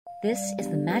This is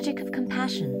the Magic of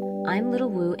Compassion. I'm Little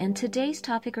Wu, and today's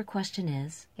topic or question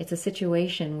is... It's a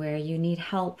situation where you need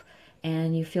help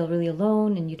and you feel really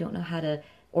alone and you don't know how to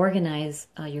organize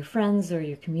your friends or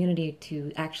your community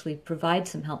to actually provide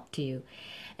some help to you.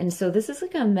 And so this is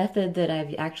like a method that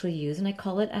I've actually used, and I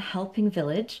call it a helping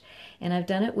village. And I've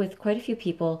done it with quite a few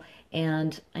people,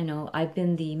 and I know I've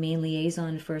been the main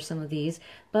liaison for some of these,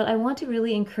 but I want to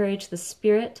really encourage the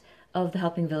spirit of the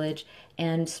helping village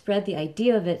and spread the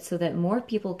idea of it so that more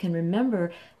people can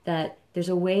remember that there's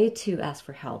a way to ask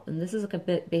for help. And this is like a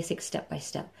bit basic step by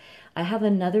step. I have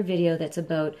another video that's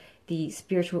about the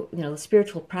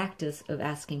spiritual practice of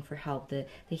asking for help, the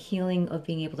healing of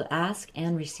being able to ask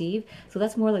and receive. So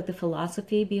that's more like the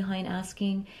philosophy behind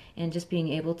asking and just being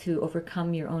able to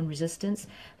overcome your own resistance.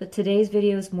 But today's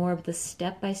video is more of the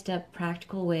step-by-step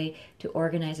practical way to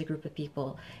organize a group of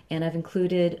people. And I've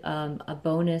included a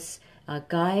bonus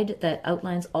guide that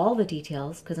outlines all the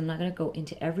details, because I'm not going to go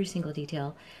into every single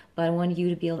detail, but I want you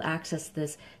to be able to access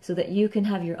this so that you can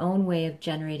have your own way of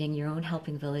generating your own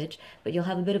helping village, but you'll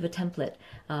have a bit of a template,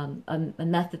 a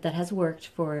method that has worked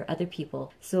for other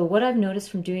people. So what I've noticed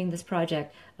from doing this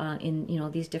project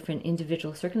in these different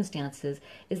individual circumstances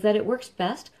is that it works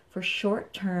best for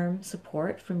short-term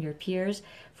support from your peers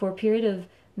for a period of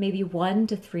maybe 1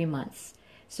 to 3 months.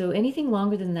 So anything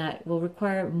longer than that will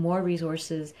require more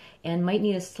resources and might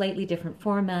need a slightly different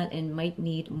format and might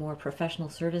need more professional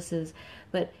services.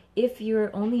 But if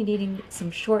you're only needing some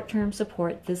short-term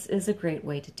support, this is a great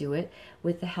way to do it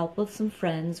with the help of some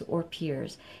friends or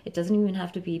peers. It doesn't even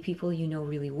have to be people you know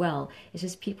really well. It's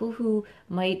just people who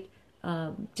might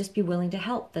just be willing to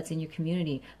help that's in your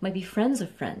community, might be friends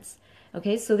of friends.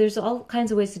 Okay, so there's all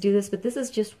kinds of ways to do this, but this is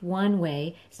just one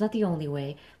way. It's not the only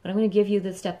way, but I'm going to give you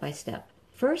the step-by-step.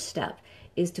 First step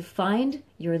is to find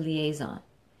your liaison.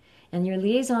 And your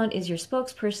liaison is your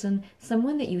spokesperson,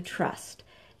 someone that you trust.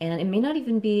 And it may not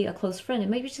even be a close friend. It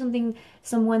might be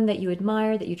someone that you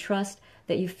admire, that you trust,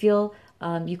 that you feel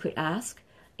you could ask,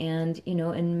 and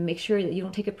make sure that you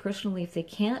don't take it personally if they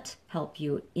can't help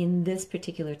you in this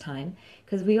particular time,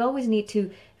 because we always need to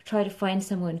try to find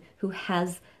someone who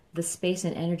has the space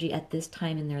and energy at this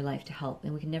time in their life to help,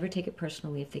 and we can never take it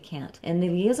personally if they can't. And the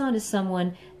liaison is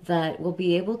someone that will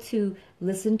be able to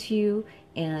listen to you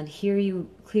and hear you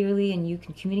clearly, and you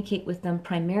can communicate with them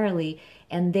primarily,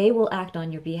 and they will act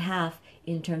on your behalf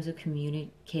in terms of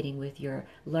communicating with your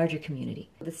larger community.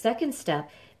 The second step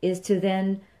is to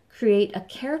then create a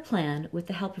care plan with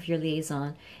the help of your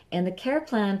liaison, and the care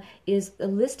plan is a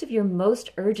list of your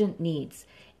most urgent needs.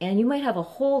 And you might have a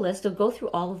whole list, of go through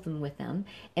all of them with them,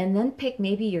 and then pick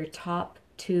maybe your top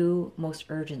 2 most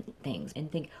urgent things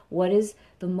and think, what is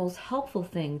the most helpful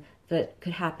thing that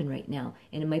could happen right now?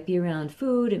 And it might be around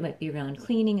food, it might be around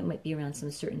cleaning, it might be around some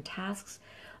certain tasks.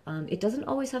 It doesn't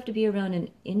always have to be around an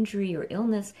injury or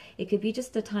illness. It could be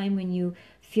just a time when you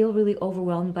feel really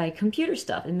overwhelmed by computer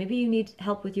stuff, and maybe you need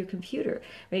help with your computer,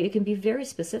 right? It can be very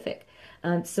specific.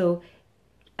 So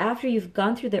after you've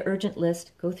gone through the urgent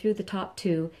list, go through the top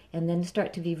 2, and then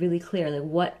start to be really clear, like,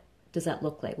 what does that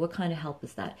look like? What kind of help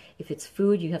is that? If it's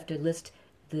food, you have to list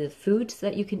the foods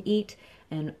that you can eat,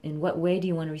 and in what way do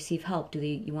you want to receive help? Do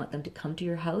you want them to come to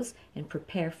your house and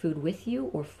prepare food with you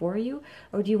or for you?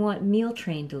 Or do you want meal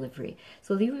train delivery?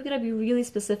 So you've got to be really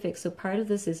specific. So part of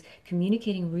this is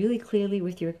communicating really clearly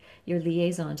with your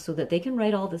liaison so that they can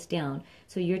write all this down.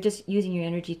 So you're just using your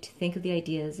energy to think of the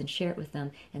ideas and share it with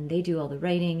them, and they do all the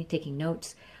writing, taking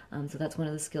notes. So that's one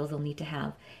of the skills they'll need to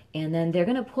have. And then they're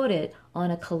going to put it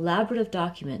on a collaborative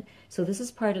document. So this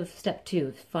is part of step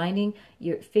 2, figuring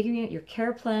out your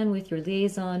care plan with your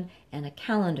liaison and a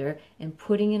calendar and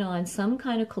putting it on some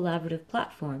kind of collaborative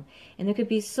platform. And there could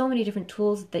be so many different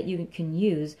tools that you can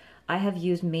use. I have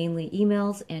used mainly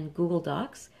emails and Google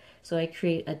Docs. So I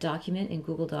create a document in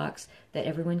Google Docs that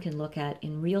everyone can look at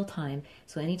in real time.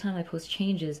 So anytime I post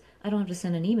changes, I don't have to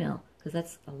send an email, because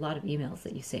that's a lot of emails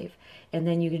that you save. And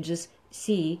then you can just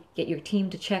get your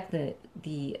team to check the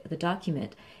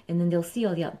document, and then they'll see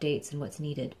all the updates and what's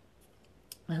needed.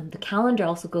 The calendar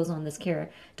also goes on this care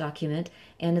document,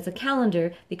 and it's a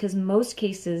calendar because most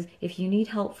cases, if you need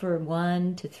help for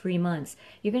 1 to 3 months,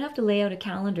 you're going to have to lay out a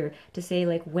calendar to say,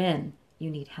 like, when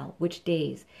you need help, which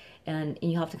days. And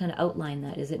you have to kind of outline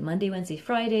that. Is it Monday, Wednesday,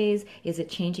 Fridays? Is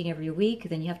it changing every week?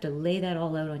 Then you have to lay that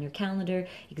all out on your calendar,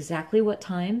 exactly what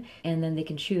time, and then they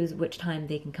can choose which time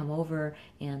they can come over,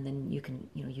 and then you can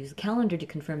use the calendar to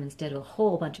confirm instead of a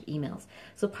whole bunch of emails.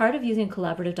 So part of using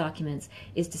collaborative documents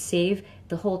is to save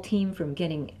the whole team from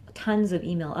getting tons of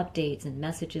email updates and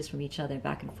messages from each other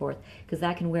back and forth, because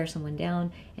that can wear someone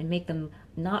down and make them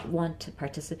not want to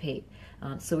participate.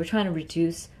 So we're trying to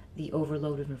reduce the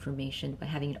overload of information by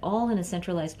having it all in a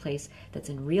centralized place that's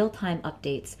in real-time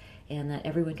updates and that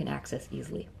everyone can access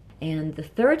easily. And the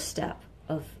third step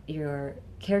of your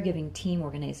caregiving team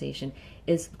organization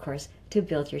is, of course, to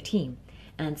build your team.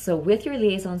 And so with your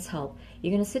liaison's help,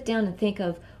 you're going to sit down and think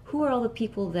of who are all the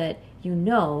people that you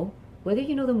know, whether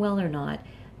you know them well or not,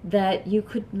 that you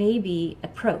could maybe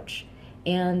approach.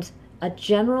 And a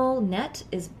general net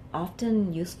is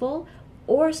often useful,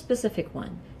 or a specific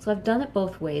one. So I've done it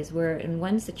both ways, where in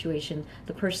one situation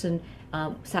the person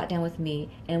sat down with me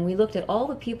and we looked at all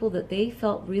the people that they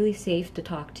felt really safe to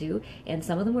talk to, and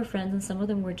some of them were friends and some of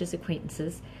them were just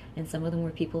acquaintances, and some of them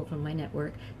were people from my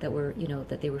network that were,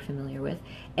 that they were familiar with.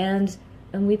 And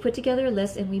we put together a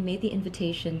list and we made the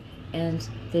invitation, and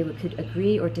they could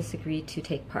agree or disagree to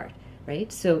take part,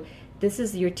 right? So this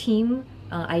is your team,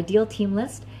 ideal team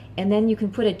list. And then you can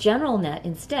put a general net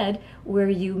instead, where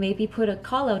you maybe put a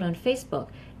call out on Facebook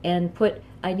and put,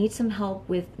 I need some help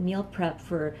with meal prep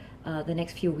for the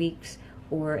next few weeks,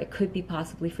 or it could be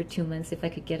possibly for 2 months if I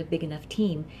could get a big enough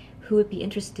team. Who would be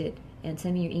interested? And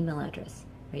send me your email address,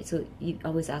 right? So you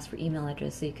always ask for email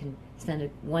address so you can send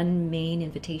one main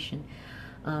invitation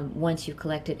once you've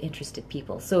collected interested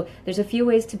people. So there's a few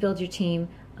ways to build your team.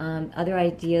 Other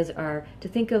ideas are to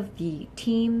think of the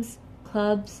teams,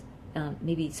 clubs,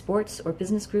 maybe sports or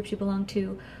business groups you belong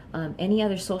to, any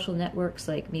other social networks,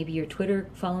 like maybe your Twitter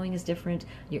following is different,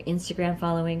 your Instagram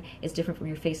following is different from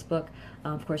your Facebook.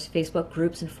 Of course, Facebook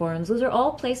groups and forums, those are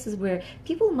all places where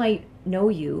people might know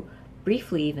you,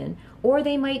 briefly even, or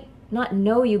they might not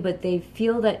know you, but they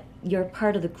feel that you're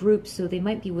part of the group, so they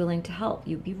might be willing to help.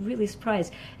 You'd be really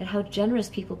surprised at how generous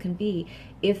people can be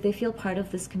if they feel part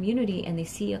of this community and they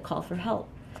see a call for help.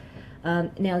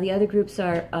 Now, the other groups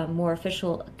are more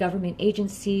official government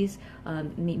agencies,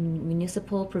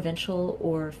 municipal, provincial,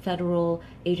 or federal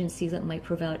agencies that might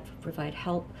provide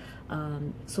help,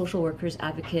 social workers,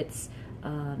 advocates,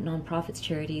 nonprofits,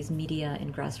 charities, media,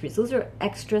 and grassroots. Those are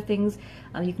extra things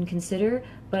you can consider,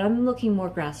 but I'm looking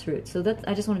more grassroots. So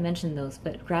I just want to mention those,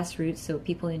 but grassroots, so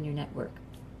people in your network.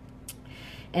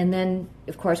 And then,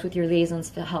 of course, with your liaisons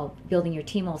to help, building your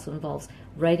team also involves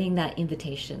writing that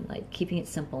invitation, like keeping it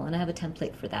simple. And I have a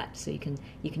template for that, so you can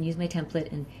use my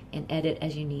template and edit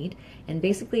as you need. And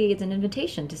basically, it's an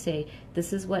invitation to say,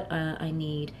 this is what I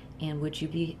need, and would you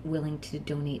be willing to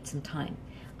donate some time?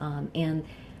 And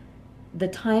the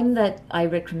time that I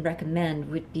can recommend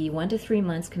would be 1 to 3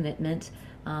 months commitment.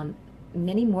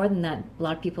 Many more than that. A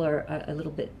lot of people are a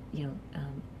little bit,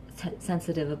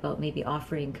 sensitive about maybe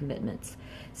offering commitments.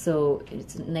 So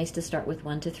it's nice to start with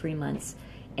 1 to 3 months.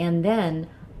 And then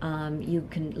you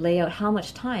can lay out how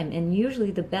much time. And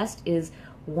usually the best is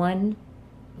 1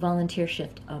 volunteer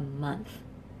shift a month.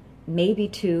 Maybe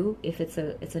 2 if it's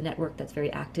a network that's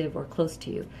very active or close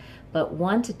to you. But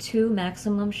 1 to 2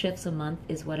 maximum shifts a month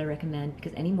is what I recommend,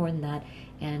 because any more than that,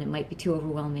 and it might be too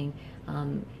overwhelming.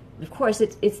 Of course,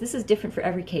 this is different for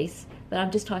every case, but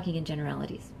I'm just talking in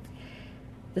generalities.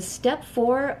 The step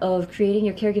 4 of creating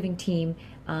your caregiving team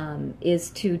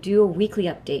is to do a weekly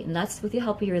update, and that's with the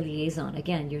help of your liaison.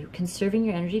 Again, you're conserving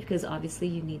your energy because obviously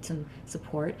you need some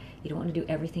support. You don't want to do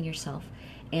everything yourself.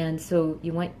 And so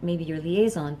you want maybe your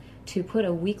liaison to put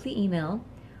a weekly email,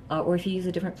 or if you use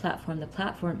a different platform, the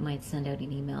platform might send out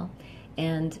an email.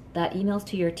 And that emails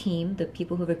to your team, the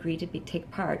people who have agreed to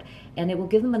take part, and it will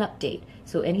give them an update.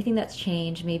 So anything that's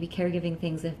changed, maybe caregiving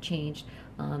things that have changed,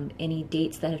 any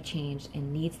dates that have changed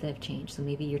and needs that have changed. So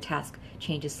maybe your task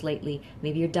changes slightly,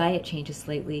 maybe your diet changes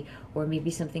slightly, or maybe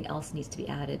something else needs to be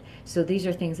added. So these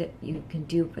are things that you can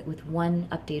do with 1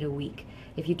 update a week.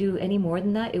 If you do any more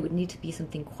than that, it would need to be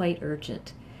something quite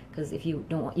urgent, because if you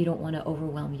don't want to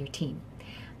overwhelm your team.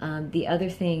 The other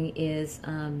thing is,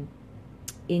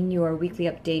 in your weekly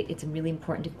update, it's really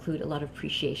important to include a lot of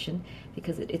appreciation,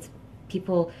 because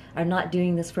people are not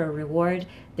doing this for a reward.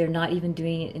 They're not even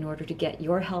doing it in order to get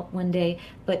your help one day,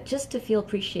 but just to feel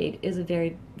appreciated is a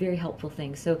very, very helpful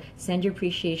thing. So send your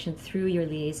appreciation through your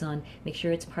liaison. Make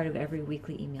sure it's part of every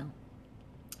weekly email.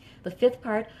 The 5th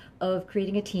part of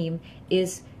creating a team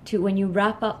is to, when you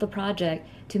wrap up the project,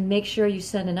 to make sure you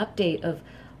send an update of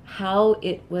how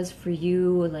it was for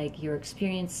you, like your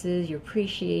experiences, your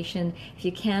appreciation. If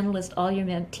you can, list all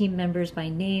your team members by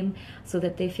name so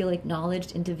that they feel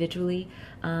acknowledged individually.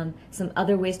 Some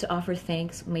other ways to offer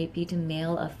thanks might be to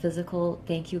mail a physical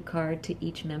thank you card to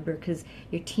each member, because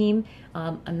your team,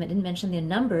 I didn't mention the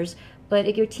numbers,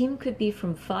 But your team could be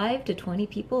from 5 to 20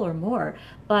 people or more,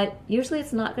 but usually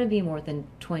it's not going to be more than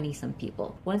 20 some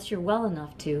people. Once you're well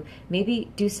enough to, maybe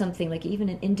do something like even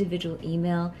an individual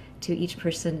email to each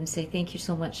person and say, thank you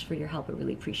so much for your help, I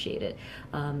really appreciate it.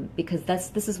 Because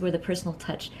this is where the personal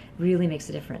touch really makes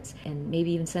a difference. And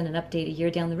maybe even send an update a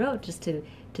year down the road, just to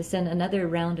send another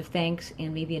round of thanks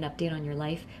and maybe an update on your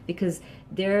life, because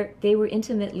they were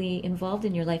intimately involved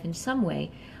in your life in some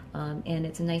way. And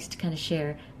it's nice to kind of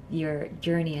share your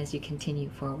journey as you continue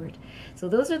forward. So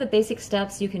those are the basic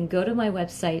steps. You can go to my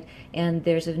website, and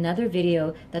there's another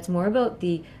video that's more about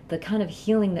the kind of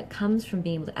healing that comes from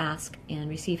being able to ask and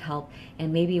receive help,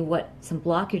 and maybe what some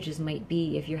blockages might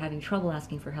be if you're having trouble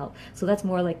asking for help. So that's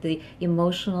more like the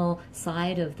emotional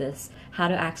side of this, how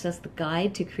to access the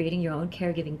guide to creating your own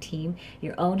caregiving team,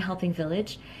 your own helping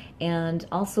village. And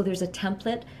also there's a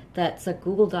template that's a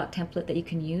Google Doc template that you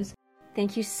can use.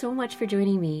 Thank you so much for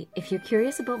joining me. If you're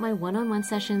curious about my one-on-one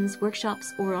sessions,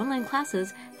 workshops, or online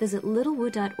classes, visit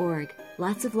littlewoo.org.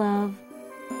 Lots of love.